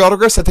 you get 3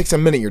 autographs. That takes a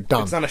minute. You're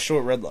done. It's not a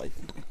short red light.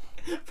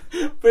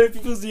 But if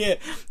people see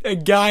a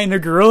guy in a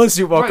gorilla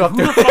suit walk Right, up who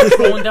there, the fuck's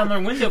rolling down their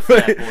window for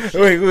that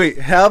bullshit? Wait.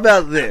 How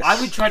about this? I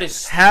would try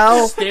to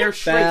How stare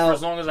straight for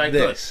as long as I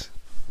this?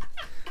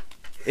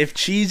 If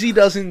Cheesy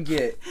doesn't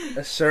get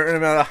a certain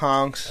amount of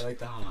honks, I like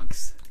the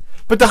honks.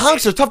 But the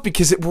honks are tough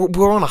because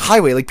we're on a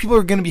highway. Like people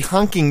are going to be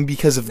honking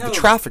because of the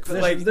traffic.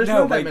 But like, There's no,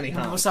 not that like, many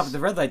we'll honks. stop at the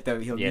red light though.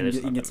 He there's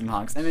can not get that some many.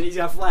 honks, and then he's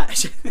got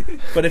flash.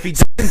 but if he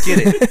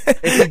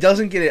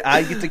doesn't get it,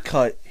 I get to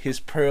cut his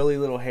pearly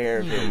little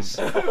hair of his.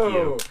 Fuck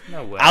you.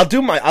 No way.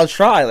 I'll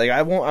try. Like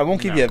I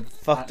won't give No. you a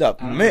fucked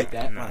up I don't mitt. like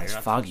that. No, It's you're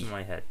not foggy. touching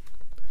my head.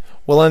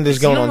 We'll end this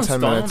Is he going on almost 10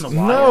 done minutes. on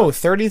the wire? No,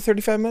 30,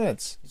 35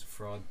 minutes. He's a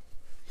fraud.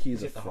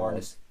 He's a Get the fraud.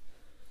 hardest.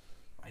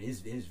 It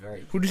is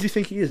very. Who does he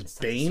think he is?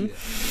 Bane?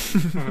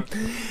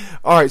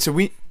 All right, so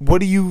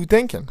what are you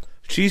thinking?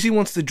 Cheesy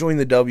wants to join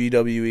the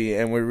WWE,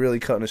 and we're really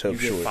cutting his You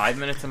hopes get short. 5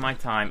 minutes of my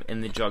time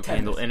in the jug 10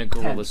 handle minutes. in a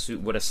gorilla 10.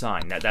 suit with a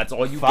sign. That's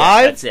all you 5?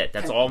 get. That's it.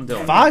 That's all I'm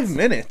doing. 5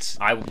 minutes.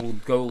 I will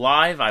go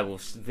live. I will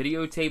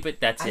videotape it.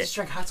 That's I just it.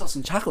 drank hot sauce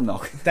and chocolate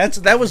milk.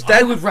 That I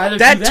would rather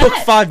that do took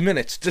that. 5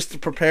 minutes just to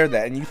prepare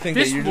that, and you think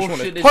This that you just want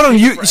bullshit to. is Hold on,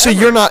 taking so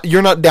forever.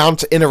 you're not down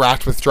to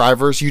interact with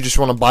drivers. You just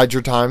want to bide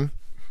your time.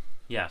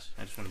 Yes,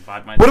 I just want to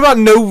bide my. What about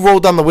no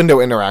roll down the window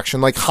interaction,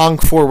 like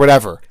honk for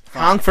whatever?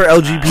 Honk for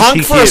LGBTQ.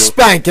 Honk for a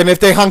spank, and if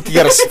they honk, you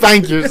gotta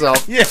spank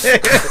yourself. Yeah.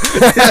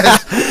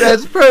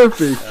 That's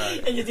perfect.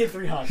 And you did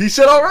 3 honks. He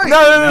said all right.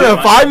 No.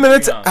 I 5 did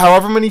minutes, 3 honks.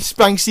 however many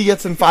spanks he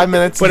gets in 5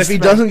 minutes. But if he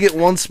doesn't get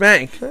one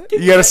spank,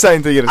 you gotta say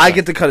until you get a I spank.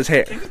 get to cut his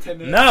hair.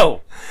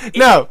 No.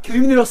 No.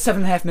 Can we do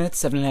 7.5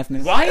 minutes? 7.5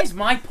 minutes. Why is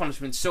my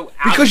punishment so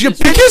out Because of you this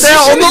picked world?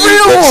 that on the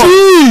real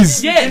one.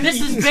 cheese! Yeah,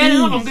 this is bad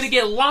enough. I'm gonna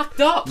get locked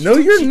up. No,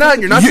 you're not.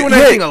 You're not You- doing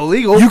hey, anything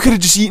illegal. You could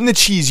have just eaten the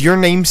cheese, your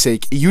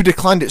namesake. You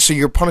declined it, so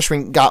your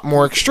punishment got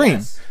more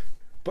extreme.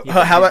 But,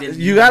 how about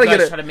you gotta get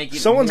it?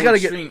 Someone's gotta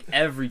get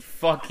every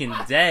fucking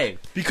day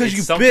because It's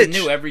you something bitch.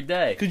 new every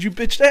day. Because you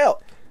bitched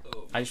out.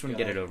 I just want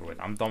to get it over with.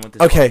 I'm done with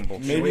this. Okay. fucking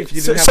bullshit. Maybe if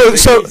you So, didn't have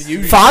so, to so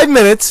use 5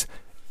 minutes.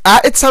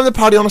 It's time to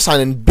potty on a sign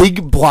in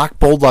big black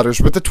bold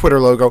letters with the Twitter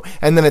logo,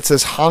 and then it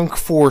says honk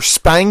for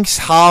spanks,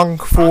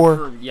 honk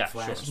for. Yeah,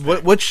 sure.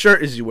 What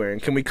shirt is he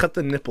wearing? Can we cut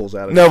the nipples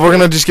out of No, it? we're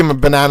gonna just give him a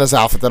bananas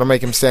outfit that'll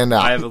make him stand I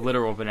out. have a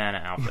literal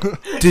banana outfit.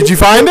 Did you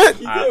find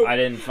it? I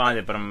didn't find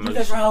it, but I'm.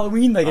 That's for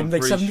Halloween, like I'm in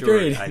like pretty 7th sure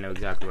grade. I know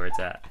exactly where it's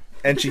at.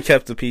 And she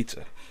kept the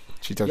pizza.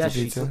 She took Yeah, the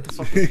she pizza. took the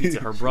fucking pizza.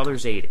 Her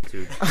brothers ate it,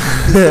 dude.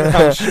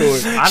 I'm sure.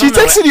 I She don't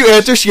know texted you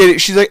after she ate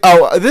it. She's like,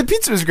 "Oh, the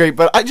pizza was great,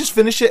 but I just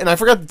finished it and I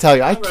forgot to tell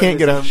you. I can't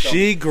get home."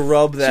 She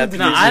grubbed that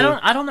No, pizza.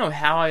 I don't know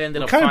how I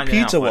ended What up kind of finding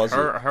pizza out, but was it?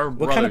 her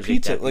What kind of brothers ate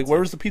pizza? that Like, where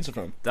was the pizza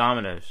from?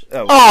 Domino's.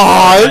 Oh,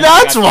 Oh,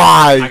 that's I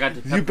why. got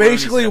the You pepperoni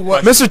basically set.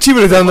 what- Mr. T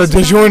would have done the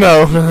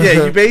DiGiorno.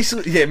 yeah. You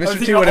basically, yeah.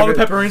 Mr. T would all the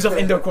have. pepperonis off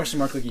Indo question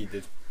mark like you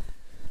did.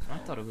 I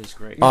thought it was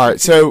great. All right,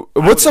 so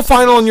what's the would've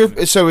final on your?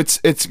 said So it's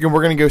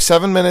we're gonna go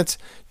 7 minutes.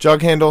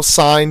 Jug handle,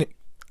 sign,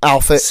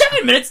 outfit.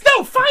 7 minutes?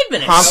 No, 5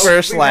 minutes. Honk for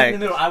a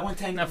slag. I want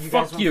 10. Now, guys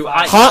fuck want you.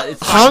 5. Honk, It's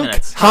 5 honk,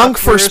 minutes. honk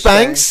for for a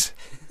spanks,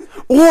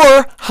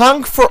 or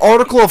honk for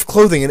article of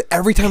clothing. And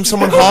every time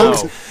someone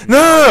honks,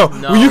 no.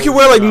 No, Well, you can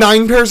wear like no.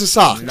 9 pairs of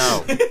socks.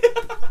 No.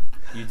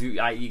 You do.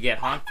 You get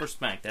honk for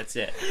spank. That's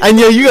it. And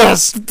yeah, you gotta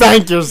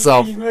spank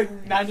yourself. You can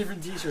like 9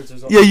 different T-shirts or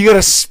something. Yeah, you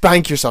gotta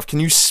spank yourself. Can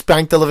you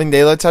spank the living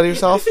daylights out of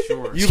yourself?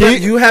 Sure.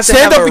 You have to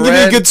stand have up a and give me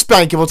a red- good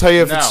spank, and we'll tell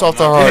you if No, it's soft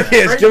no. or hard.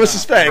 Yes, give us a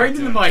spank. Right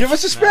in the mic. Give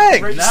us a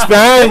spank. Right now.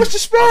 Spank. Give us a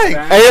spank.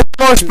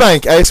 ASMR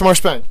spank. ASMR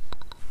spank.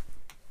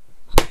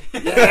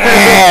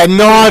 Yeah,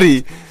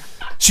 naughty.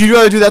 So you'd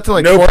rather do that than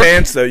like No twerk?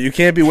 pants though. You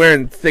can't be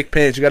wearing thick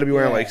pants. You got to be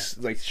wearing Yeah.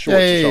 like shorts Yeah, or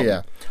yeah, something.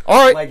 yeah.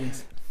 All right.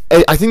 Leggings.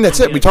 I think that's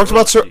it. We talked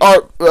about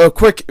our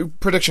quick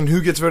prediction.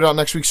 Who gets voted out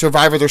next week?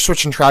 Survivor. They're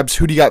switching tribes.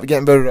 Who do you got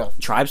getting voted out?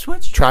 Tribe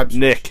switch? Tribes.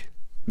 Nick.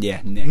 Yeah,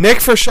 Nick.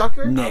 Nick for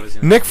Shucker.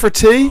 Nick. Nick for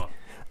T.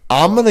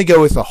 I'm gonna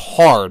go with a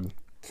hard.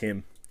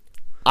 Kim.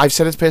 I've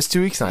said it's past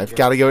 2 weeks now. I've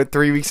got to go with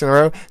 3 weeks in a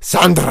row.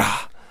 Sandra.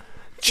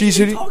 Cheese.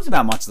 Who do you- talked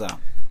about much though.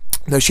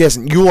 No, she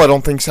hasn't. Yule, I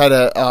don't think's had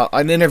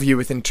an interview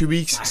within 2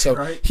 weeks, so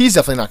Right. he's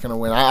definitely not going to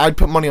win. I'd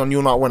put money on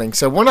Yule not winning.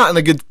 So we're not in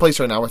a good place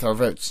right now with our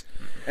votes.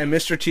 And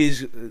Mr.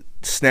 T's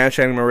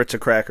Snapchatting Maritza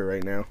Cracker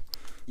right now.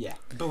 Yeah,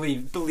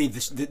 believe the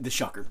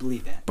Shucker.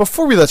 Believe that.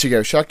 Before we let you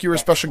go, Shuck, you're a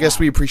special guest.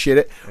 We appreciate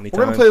it. Anytime.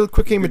 We're going to play a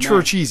quick game of Good True or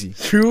night. Cheesy.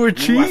 True or I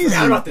cheesy?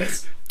 forgot about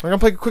this. We're going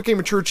to play a quick game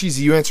of True or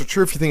Cheesy. You answer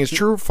true if you think it's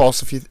true,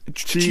 false if you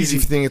cheesy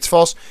if you think it's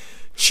false.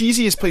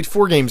 Cheesy has played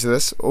 4 games of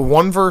this.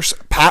 One versus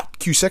Pat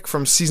Cusick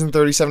from season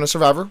 37 of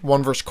Survivor,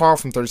 one versus Carl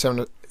from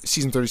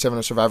season 37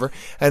 of Survivor,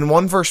 and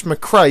one versus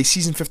McCrae,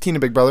 season 15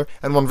 of Big Brother,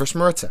 and one versus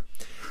Maritza.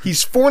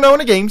 He's 4-0 in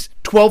the games,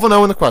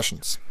 12-0 in the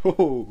questions.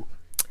 Oh.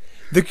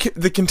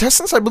 The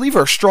contestants, I believe,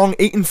 are a strong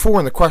 8-4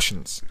 in the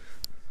questions.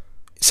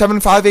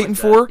 7-5,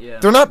 8-4. that, yeah.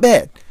 They're not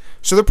bad.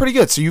 So they're pretty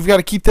good. So you've got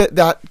to keep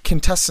that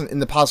contestant in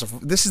the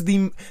positive. This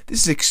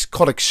is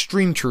called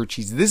Extreme True or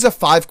Cheesy. This is a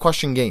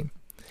 5-question game.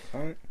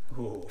 Alright.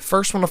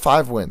 First one of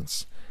 5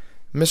 wins.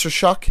 Mr.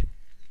 Shuck,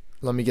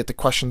 let me get the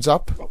questions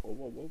up.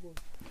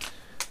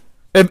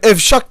 If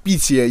Shuck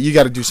beats you, you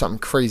got to do something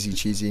crazy,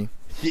 Cheesy.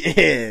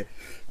 Yeah.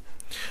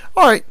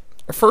 All right.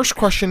 First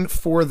question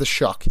for the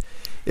Shuck.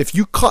 If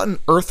you cut an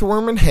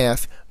earthworm in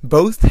half,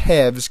 both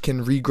halves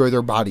can regrow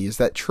their body. Is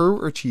that true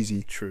or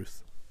cheesy?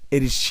 Truth.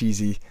 It is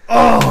cheesy.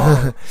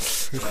 Oh.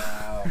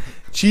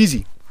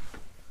 Cheesy.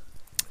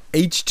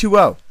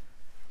 H2O,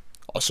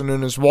 also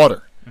known as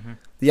water. Mm-hmm.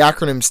 The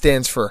acronym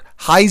stands for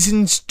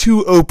Heisen's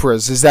 2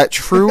 Oprahs. Is that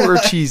true or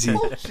cheesy?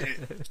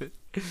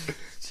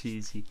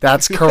 Cheesy.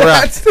 That's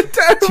correct.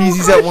 Terrible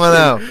Cheesy's at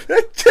question. 1-0.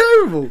 That's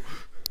terrible.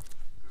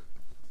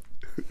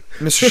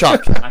 Mr.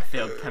 Shuck. I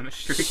failed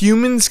chemistry.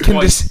 Humans can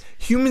Twice.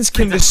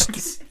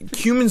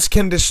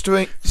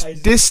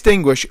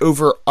 distinguish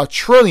over 1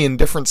 trillion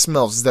different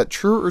smells. Is that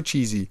true or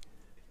cheesy?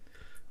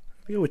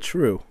 Go with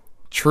true.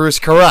 True is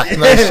correct.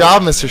 Nice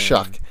job, Mr.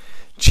 Shuck.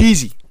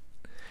 Cheesy.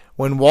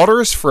 When water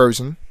is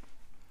frozen,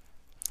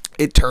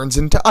 it turns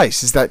into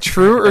ice. Is that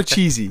true or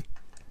cheesy?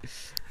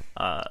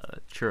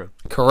 True.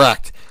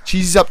 Correct.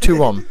 Cheesy's up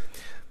 2-1.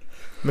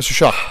 Mr.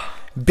 Shuck.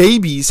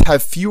 Babies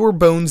have fewer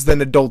bones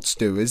than adults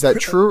do. Is that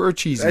true or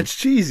cheesy? That's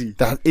cheesy.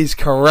 That is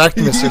correct,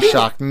 Mr.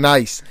 Shock.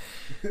 Nice.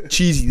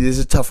 Cheesy, this is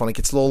a tough one. It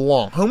gets a little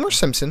long. Homer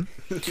Simpson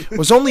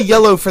was only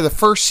yellow for the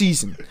first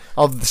season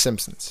of The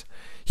Simpsons.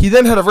 He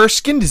then had a rare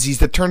skin disease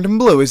that turned him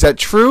blue. Is that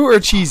true or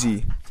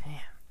cheesy?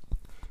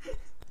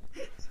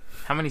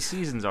 How many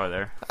seasons are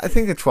there? I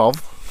think it's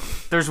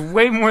 12. There's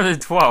way more than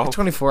 12.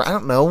 24. I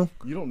don't know.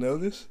 You don't know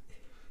this?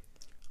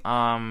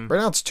 Right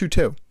now it's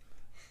 2-2.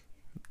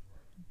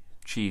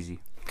 Cheesy.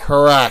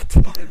 Correct.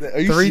 Are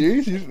you Three-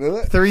 serious? You didn't know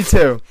that?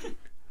 3-2.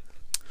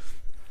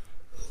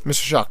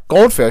 Mr. Shock,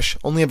 goldfish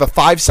only have a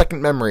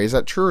 5-second memory. Is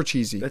that true or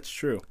cheesy? That's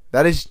true.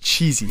 That is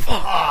cheesy.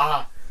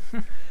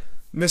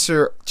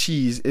 Mr.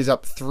 Cheese is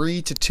up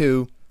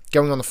 3-2,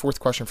 going on the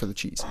fourth question for the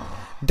cheese.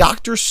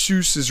 Dr.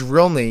 Seuss's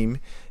real name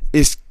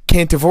is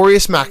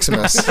Cantivorius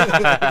Maximus.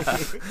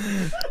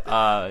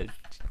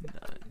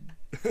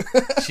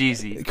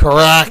 Cheesy.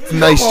 Correct.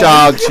 Nice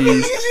job,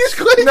 Cheese.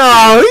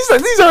 No,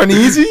 these aren't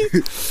easy.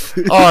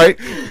 All right,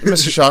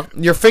 Mr. Shock,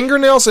 your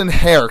fingernails and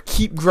hair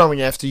keep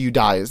growing after you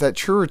die. Is that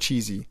true or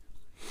cheesy?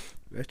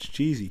 That's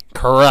cheesy.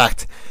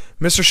 Correct.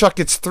 Mr. Shuck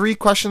gets 3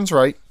 questions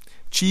right.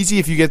 Cheesy,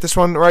 if you get this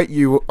one right,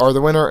 you are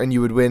the winner, and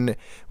you would win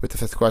with the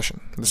 5th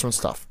question. This one's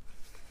tough.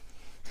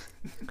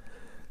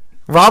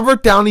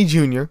 Robert Downey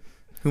Jr.,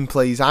 whom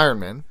plays Iron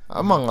Man,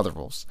 among other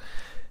roles,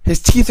 his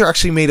teeth are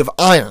actually made of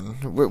iron,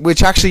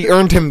 which actually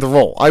earned him the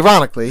role,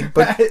 ironically.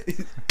 But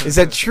is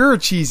that true or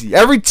cheesy?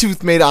 Every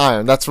tooth made of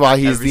iron. That's why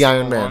he's Every the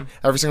Iron single Man. one?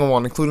 Every single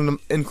one,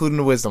 including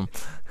the wisdom.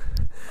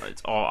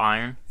 It's all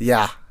iron.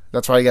 Yeah,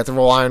 that's why he got the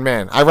role Iron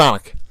Man.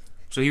 Ironic.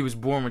 So he was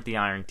born with the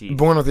iron teeth.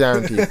 Born with the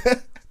iron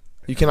teeth.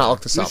 You cannot look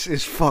this up. This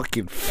is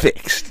fucking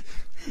fixed.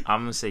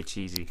 I'm gonna say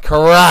cheesy.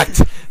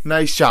 Correct.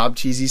 Nice job,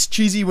 Cheesy.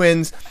 Cheesy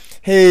wins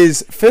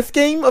his 5th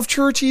game of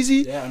True or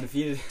Cheesy. Yeah,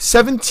 undefeated.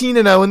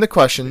 17-0 in the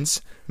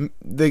questions.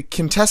 The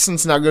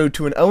contestants now go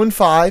to an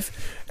 0-5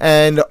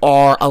 and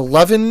are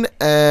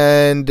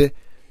 11-6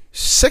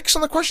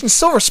 on the questions.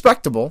 Still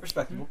respectable,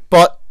 Respectable.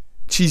 but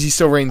Cheesy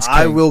still reigns king.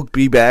 I will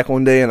be back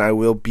one day and I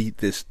will beat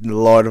this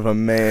lord of a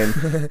man.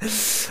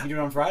 You do it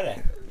on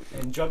Friday.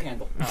 And jug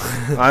handle.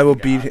 I will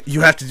beat him. You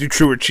have to do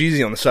true or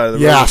cheesy on the side of the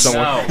road Yes. with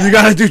someone. No. You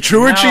gotta do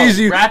true or No,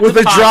 cheesy wrap with the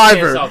a podcast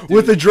driver. up, dude.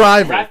 With a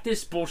driver. Wrap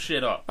this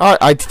bullshit up. All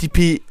right,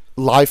 ITTP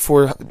Live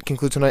 4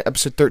 conclude tonight.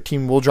 Episode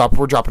 13 we're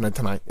dropping it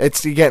tonight.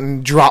 It's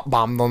getting drop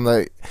bombed on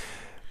the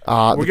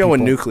We're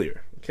going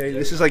nuclear. Okay,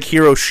 this is like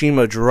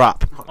Hiroshima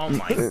drop. Oh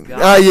my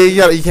god.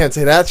 yeah, you can't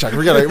say that, Chuck.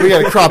 We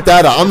gotta crop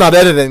that out. I'm not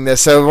editing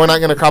this, so we're not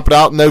gonna crop it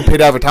out. No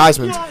paid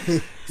advertisements.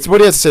 So what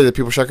do you have to say to the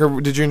people, Chuck?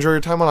 Did you enjoy your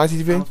time on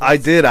ITTV? I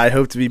did. I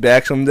hope to be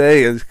back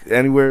someday,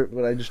 anywhere,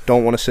 but I just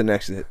don't want to sit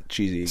next to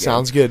Cheesy again.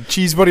 Sounds good.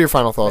 Cheese, what are your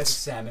final thoughts?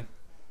 Salmon.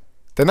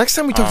 The next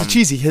time we talk to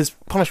Cheesy, his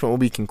punishment will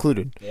be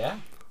concluded. Yeah.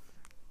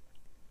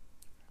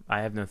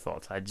 I have no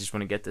thoughts. I just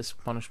want to get this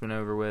punishment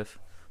over with.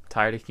 I'm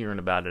tired of hearing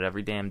about it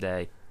every damn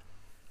day.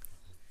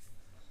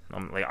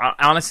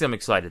 Honestly, I'm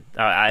excited.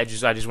 I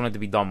just want it to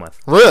be done with.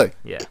 Really?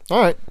 Yeah. All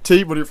right.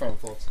 T, what are your final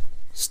thoughts?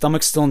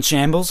 Stomach's still in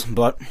shambles,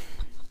 but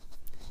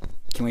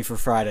can't wait for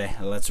Friday.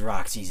 Let's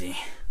rock, easy.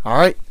 All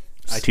right.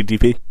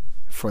 ITDP.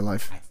 For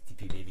life.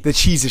 ITP, baby. The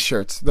Cheesy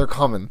shirts, they're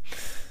coming.